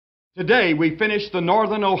Today we finished the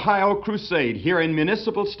Northern Ohio Crusade here in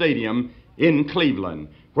Municipal Stadium in Cleveland,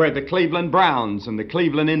 where the Cleveland Browns and the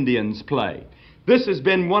Cleveland Indians play. This has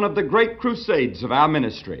been one of the great crusades of our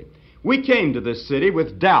ministry. We came to this city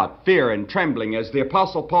with doubt, fear, and trembling as the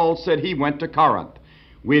Apostle Paul said he went to Corinth.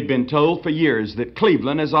 We had been told for years that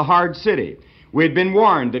Cleveland is a hard city. We had been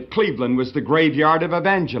warned that Cleveland was the graveyard of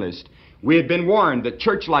evangelists. We had been warned that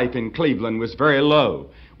church life in Cleveland was very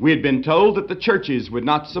low. We had been told that the churches would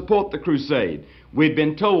not support the crusade. We had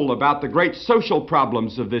been told about the great social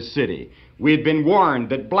problems of this city. We had been warned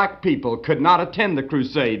that black people could not attend the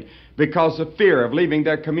crusade because of fear of leaving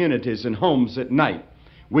their communities and homes at night.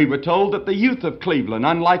 We were told that the youth of Cleveland,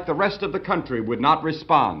 unlike the rest of the country, would not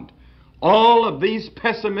respond. All of these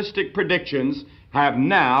pessimistic predictions have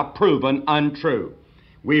now proven untrue.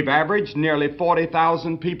 We've averaged nearly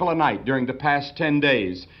 40,000 people a night during the past 10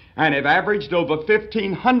 days and have averaged over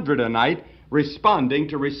 1,500 a night responding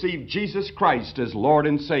to receive Jesus Christ as Lord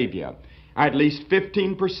and Savior. At least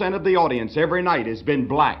 15% of the audience every night has been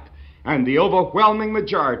black, and the overwhelming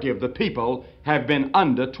majority of the people have been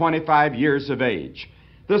under 25 years of age.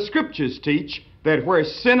 The Scriptures teach that where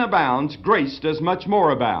sin abounds, grace does much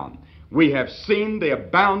more abound. We have seen the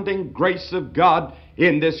abounding grace of God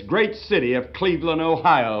in this great city of Cleveland,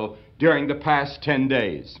 Ohio, during the past 10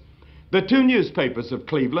 days. The two newspapers of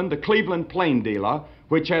Cleveland, the Cleveland Plain Dealer,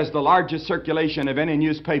 which has the largest circulation of any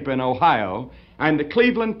newspaper in Ohio, and the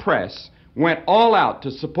Cleveland Press, went all out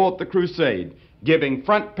to support the crusade, giving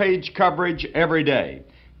front page coverage every day.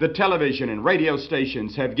 The television and radio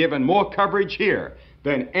stations have given more coverage here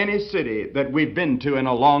than any city that we've been to in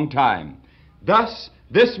a long time. Thus,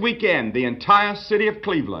 this weekend, the entire city of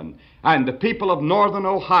Cleveland and the people of Northern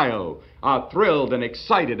Ohio are thrilled and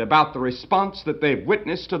excited about the response that they've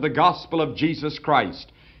witnessed to the gospel of Jesus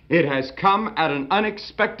Christ. It has come at an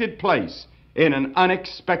unexpected place in an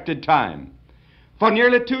unexpected time. For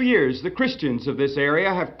nearly 2 years, the Christians of this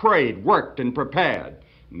area have prayed, worked, and prepared.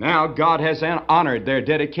 Now God has honored their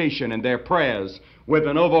dedication and their prayers with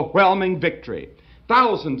an overwhelming victory.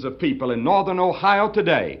 Thousands of people in Northern Ohio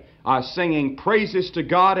today are singing praises to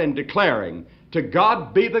God and declaring, "To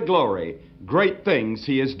God be the glory, great things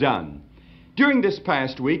He has done." During this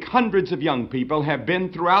past week, hundreds of young people have been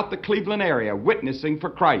throughout the Cleveland area witnessing for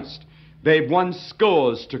Christ. They've won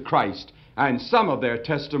scores to Christ, and some of their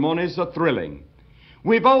testimonies are thrilling.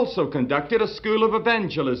 We've also conducted a school of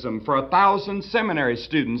evangelism for 1,000 seminary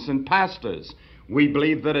students and pastors. We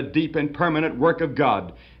believe that a deep and permanent work of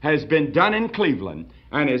God has been done in Cleveland,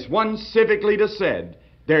 and as one civic leader said,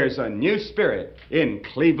 there's a new spirit in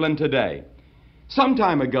Cleveland today. Some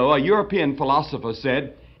time ago, a European philosopher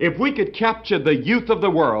said, if we could capture the youth of the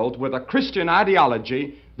world with a Christian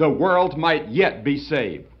ideology, the world might yet be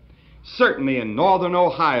saved. Certainly in Northern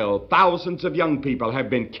Ohio, thousands of young people have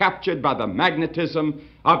been captured by the magnetism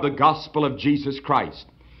of the gospel of Jesus Christ.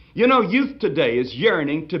 You know, youth today is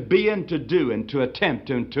yearning to be and to do and to attempt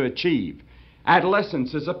and to achieve.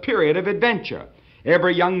 Adolescence is a period of adventure.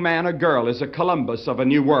 Every young man or girl is a Columbus of a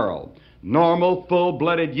new world. Normal,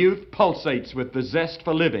 full-blooded youth pulsates with the zest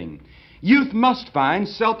for living. Youth must find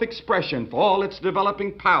self-expression for all its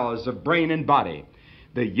developing powers of brain and body.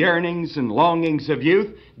 The yearnings and longings of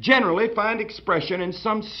youth generally find expression in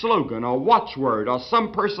some slogan or watchword or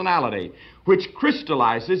some personality which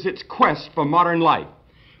crystallizes its quest for modern life.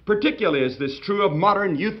 Particularly is this true of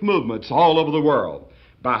modern youth movements all over the world.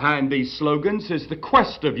 Behind these slogans is the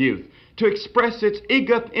quest of youth to express its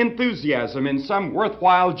eager enthusiasm in some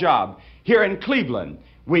worthwhile job. Here in Cleveland,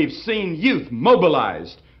 we've seen youth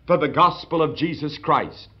mobilized for the gospel of Jesus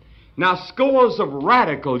Christ. Now, scores of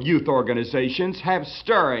radical youth organizations have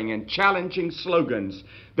stirring and challenging slogans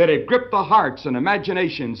that have gripped the hearts and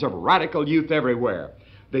imaginations of radical youth everywhere.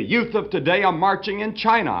 The youth of today are marching in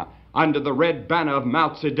China under the red banner of Mao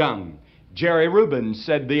Zedong. Jerry Rubin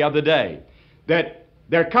said the other day that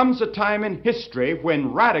there comes a time in history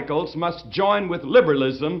when radicals must join with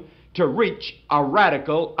liberalism to reach a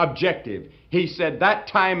radical objective. He said that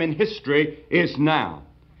time in history is now.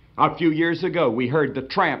 A few years ago, we heard the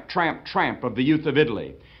tramp, tramp, tramp of the youth of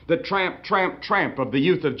Italy, the tramp, tramp, tramp of the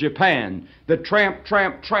youth of Japan, the tramp,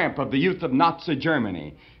 tramp, tramp of the youth of Nazi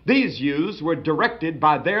Germany. These youths were directed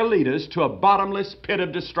by their leaders to a bottomless pit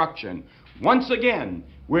of destruction. Once again,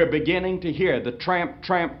 we're beginning to hear the tramp,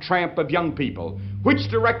 tramp, tramp of young people. Which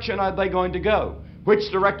direction are they going to go?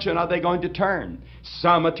 Which direction are they going to turn?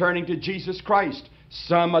 Some are turning to Jesus Christ.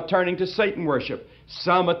 Some are turning to Satan worship.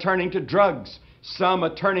 Some are turning to drugs. Some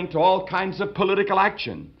are turning to all kinds of political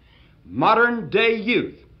action. Modern day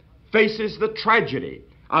youth faces the tragedy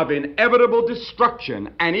of inevitable destruction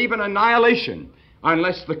and even annihilation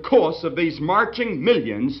unless the course of these marching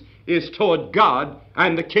millions is toward God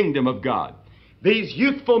and the kingdom of God. These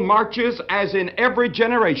youthful marches, as in every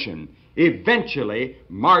generation, eventually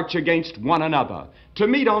march against one another to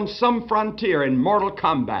meet on some frontier in mortal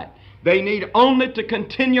combat. They need only to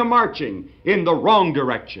continue marching in the wrong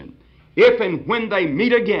direction. If and when they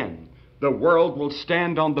meet again, the world will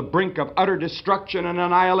stand on the brink of utter destruction and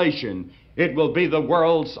annihilation. It will be the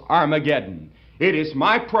world's Armageddon. It is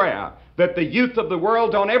my prayer that the youth of the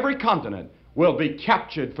world on every continent will be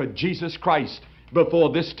captured for Jesus Christ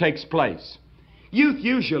before this takes place. Youth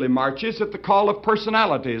usually marches at the call of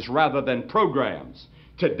personalities rather than programs.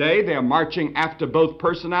 Today they're marching after both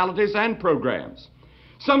personalities and programs.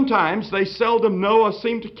 Sometimes they seldom know or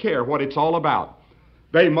seem to care what it's all about.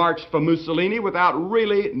 They marched for Mussolini without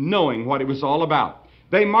really knowing what it was all about.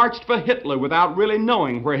 They marched for Hitler without really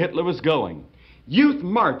knowing where Hitler was going. Youth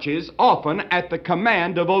marches often at the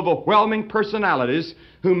command of overwhelming personalities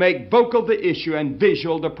who make vocal the issue and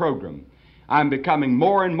visual the program. I'm becoming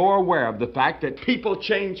more and more aware of the fact that people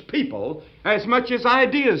change people as much as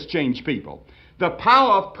ideas change people. The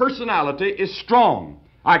power of personality is strong.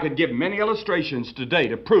 I could give many illustrations today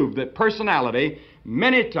to prove that personality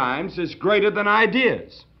many times is greater than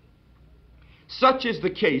ideas. Such is the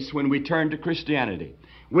case when we turn to Christianity.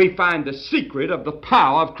 We find the secret of the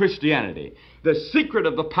power of Christianity. The secret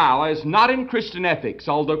of the power is not in Christian ethics,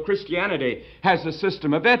 although Christianity has a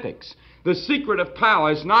system of ethics. The secret of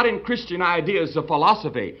power is not in Christian ideas of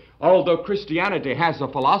philosophy, although Christianity has a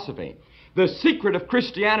philosophy. The secret of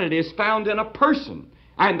Christianity is found in a person,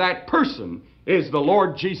 and that person is the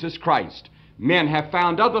Lord Jesus Christ. Men have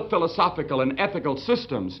found other philosophical and ethical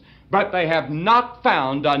systems, but they have not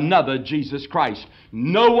found another Jesus Christ.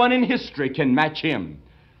 No one in history can match him.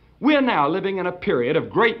 We are now living in a period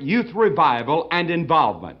of great youth revival and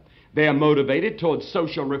involvement. They are motivated toward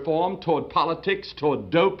social reform, toward politics,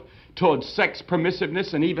 toward dope, toward sex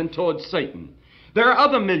permissiveness, and even toward Satan. There are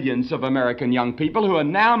other millions of American young people who are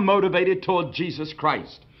now motivated toward Jesus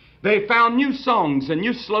Christ. They found new songs and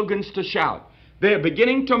new slogans to shout. They are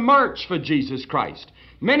beginning to march for Jesus Christ.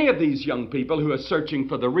 Many of these young people who are searching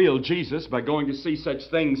for the real Jesus by going to see such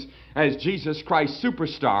things as Jesus Christ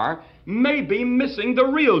Superstar may be missing the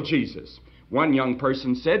real Jesus. One young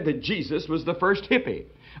person said that Jesus was the first hippie.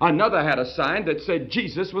 Another had a sign that said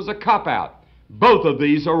Jesus was a cop-out. Both of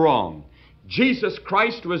these are wrong. Jesus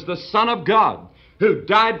Christ was the Son of God who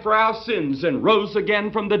died for our sins and rose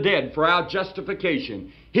again from the dead for our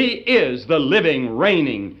justification. He is the living,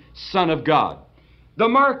 reigning Son of God. The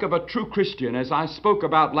mark of a true Christian, as I spoke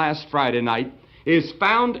about last Friday night, is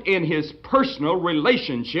found in his personal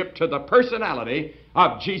relationship to the personality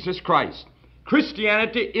of Jesus Christ.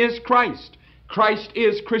 Christianity is Christ. Christ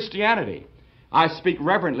is Christianity. I speak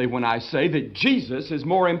reverently when I say that Jesus is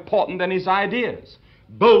more important than his ideas.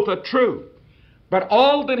 Both are true. But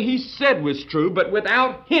all that he said was true, but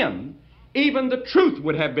without him, even the truth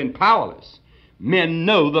would have been powerless. Men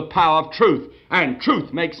know the power of truth, and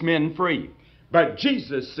truth makes men free. But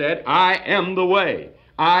Jesus said, I am the way,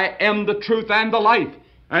 I am the truth and the life.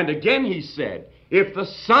 And again he said, if the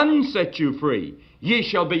Son set you free, ye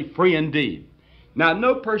shall be free indeed. Now,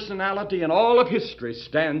 no personality in all of history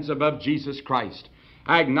stands above Jesus Christ.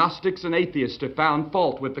 Agnostics and atheists have found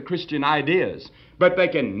fault with the Christian ideas, but they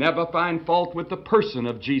can never find fault with the person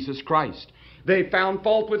of Jesus Christ. They found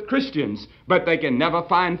fault with Christians, but they can never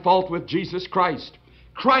find fault with Jesus Christ.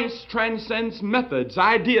 Christ transcends methods,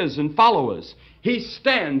 ideas, and followers. He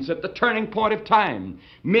stands at the turning point of time.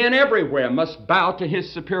 Men everywhere must bow to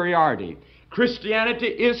his superiority. Christianity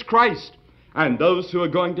is Christ, and those who are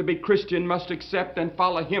going to be Christian must accept and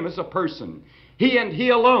follow him as a person. He and he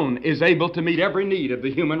alone is able to meet every need of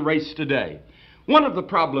the human race today. One of the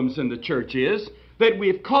problems in the church is that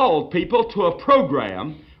we've called people to a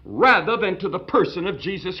program rather than to the person of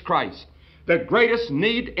Jesus Christ. The greatest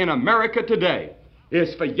need in America today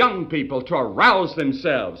is for young people to arouse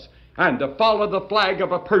themselves and to follow the flag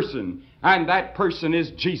of a person, and that person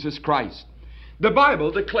is Jesus Christ. The Bible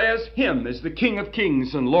declares him as the King of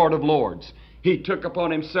Kings and Lord of Lords. He took upon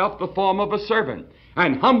himself the form of a servant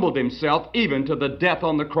and humbled himself even to the death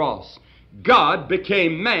on the cross. God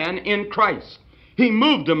became man in Christ. He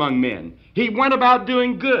moved among men. He went about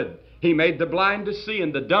doing good. He made the blind to see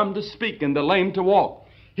and the dumb to speak and the lame to walk.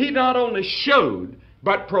 He not only showed,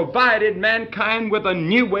 but provided mankind with a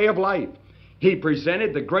new way of life. He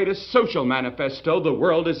presented the greatest social manifesto the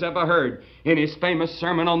world has ever heard in his famous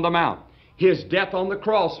Sermon on the Mount. His death on the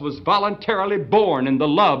cross was voluntarily born in the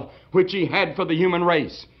love which he had for the human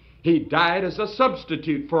race. He died as a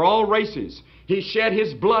substitute for all races. He shed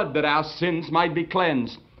his blood that our sins might be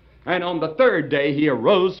cleansed. And on the third day he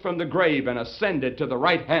arose from the grave and ascended to the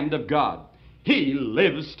right hand of God. He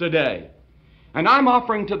lives today. And I'm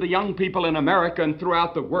offering to the young people in America and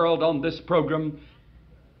throughout the world on this program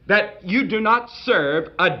that you do not serve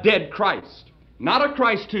a dead Christ. Not a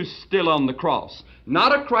Christ who's still on the cross.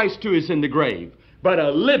 Not a Christ who is in the grave. But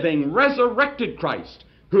a living, resurrected Christ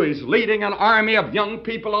who is leading an army of young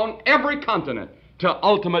people on every continent to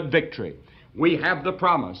ultimate victory. We have the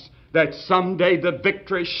promise that someday the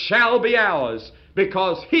victory shall be ours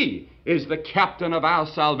because He is the captain of our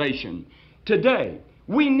salvation. Today,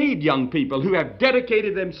 we need young people who have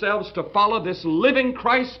dedicated themselves to follow this living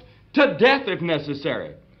Christ to death if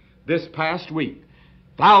necessary. This past week,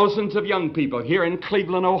 thousands of young people here in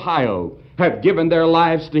Cleveland, Ohio, have given their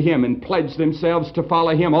lives to Him and pledged themselves to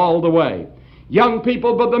follow Him all the way. Young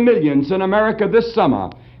people by the millions in America this summer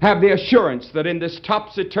have the assurance that in this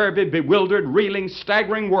topsy-turvy, bewildered, reeling,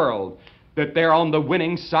 staggering world, that they're on the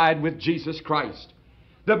winning side with Jesus Christ.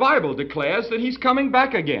 The Bible declares that He's coming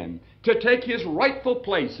back again to take His rightful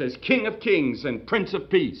place as King of Kings and Prince of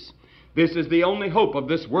Peace. This is the only hope of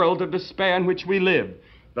this world of despair in which we live,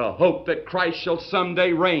 the hope that Christ shall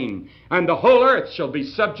someday reign, and the whole earth shall be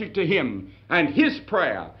subject to Him, and His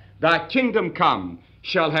prayer, "Thy kingdom come,"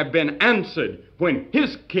 shall have been answered when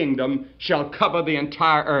His kingdom shall cover the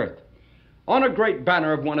entire earth. On a great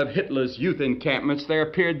banner of one of Hitler's youth encampments there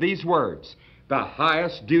appeared these words: "The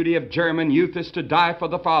highest duty of German youth is to die for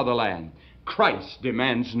the fatherland. Christ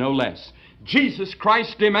demands no less. Jesus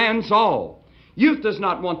Christ demands all." Youth does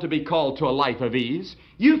not want to be called to a life of ease.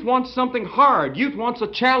 Youth wants something hard. Youth wants a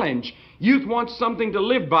challenge. Youth wants something to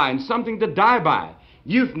live by and something to die by.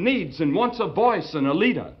 Youth needs and wants a voice and a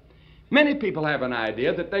leader. Many people have an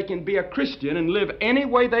idea that they can be a Christian and live any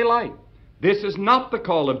way they like. This is not the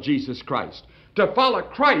call of Jesus Christ. To follow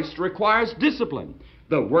Christ requires discipline.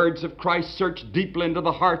 The words of Christ search deeply into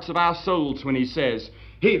the hearts of our souls when He says,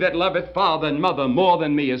 "He that loveth father and mother more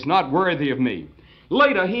than me is not worthy of me."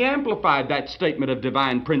 Later, He amplified that statement of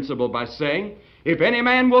divine principle by saying, "If any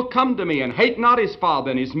man will come to me and hate not his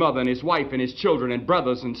father and his mother and his wife and his children and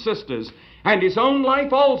brothers and sisters, and his own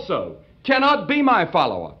life also, cannot be my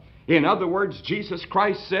follower." In other words, Jesus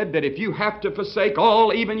Christ said that if you have to forsake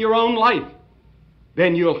all, even your own life,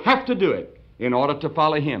 then you'll have to do it in order to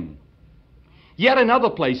follow Him. Yet in other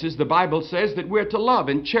places, the Bible says that we're to love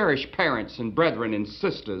and cherish parents and brethren and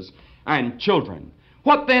sisters and children.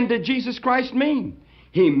 What then did Jesus Christ mean?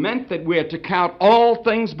 He meant that we're to count all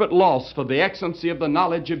things but loss for the excellency of the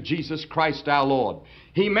knowledge of Jesus Christ our Lord.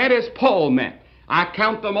 He meant as Paul meant, "I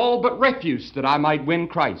count them all but refuse that I might win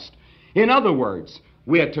Christ." In other words,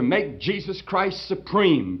 we are to make Jesus Christ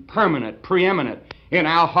supreme, permanent, preeminent in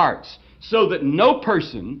our hearts, so that no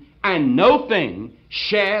person and no thing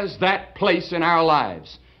shares that place in our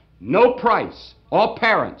lives. No price, or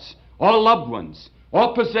parents, or loved ones,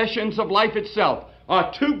 or possessions of life itself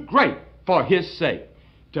are too great for His sake.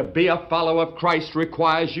 To be a follower of Christ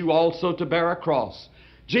requires you also to bear a cross.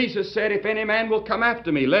 Jesus said, "If any man will come after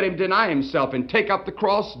me, let him deny himself and take up the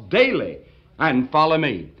cross daily and follow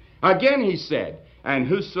me." Again He said, "And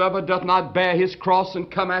whosoever doth not bear his cross and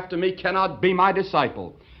come after me cannot be my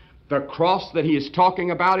disciple." The cross that He is talking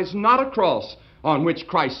about is not a cross on which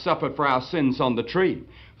Christ suffered for our sins on the tree,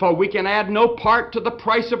 for we can add no part to the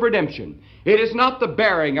price of redemption. It is not the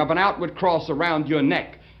bearing of an outward cross around your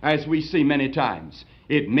neck, as we see many times.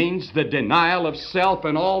 It means the denial of self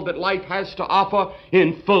and all that life has to offer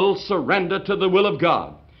in full surrender to the will of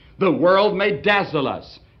God. The world may dazzle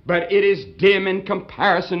us, but it is dim in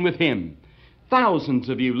comparison with Him. Thousands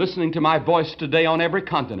of you listening to my voice today on every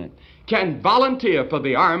continent can volunteer for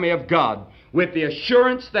the army of God with the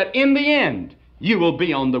assurance that in the end you will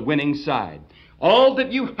be on the winning side. All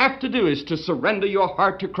that you have to do is to surrender your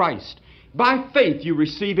heart to Christ. By faith you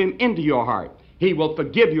receive Him into your heart. He will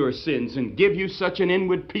forgive your sins and give you such an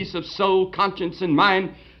inward peace of soul, conscience, and mind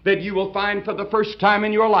that you will find for the first time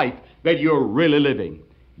in your life that you're really living.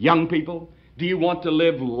 Young people, do you want to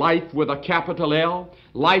live life with a capital L?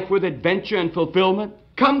 Life with adventure and fulfillment?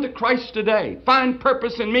 Come to Christ today. Find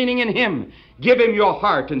purpose and meaning in Him. Give Him your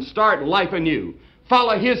heart and start life anew.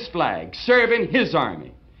 Follow His flag. Serve in His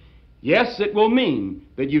army. Yes, it will mean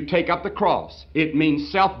that you take up the cross. It means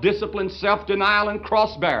self-discipline, self-denial, and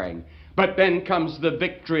cross-bearing. But then comes the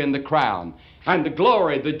victory and the crown, and the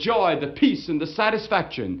glory, the joy, the peace, and the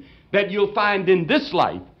satisfaction that you'll find in this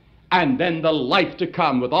life, and then the life to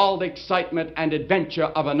come with all the excitement and adventure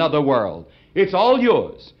of another world. It's all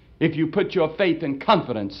yours if you put your faith and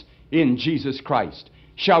confidence in Jesus Christ.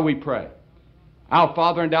 Shall we pray? Our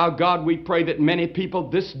Father and our God, we pray that many people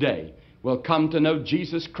this day will come to know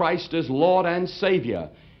Jesus Christ as Lord and Savior,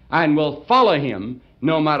 and will follow Him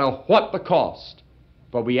no matter what the cost.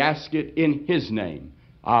 For we ask it in His name.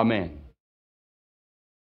 Amen.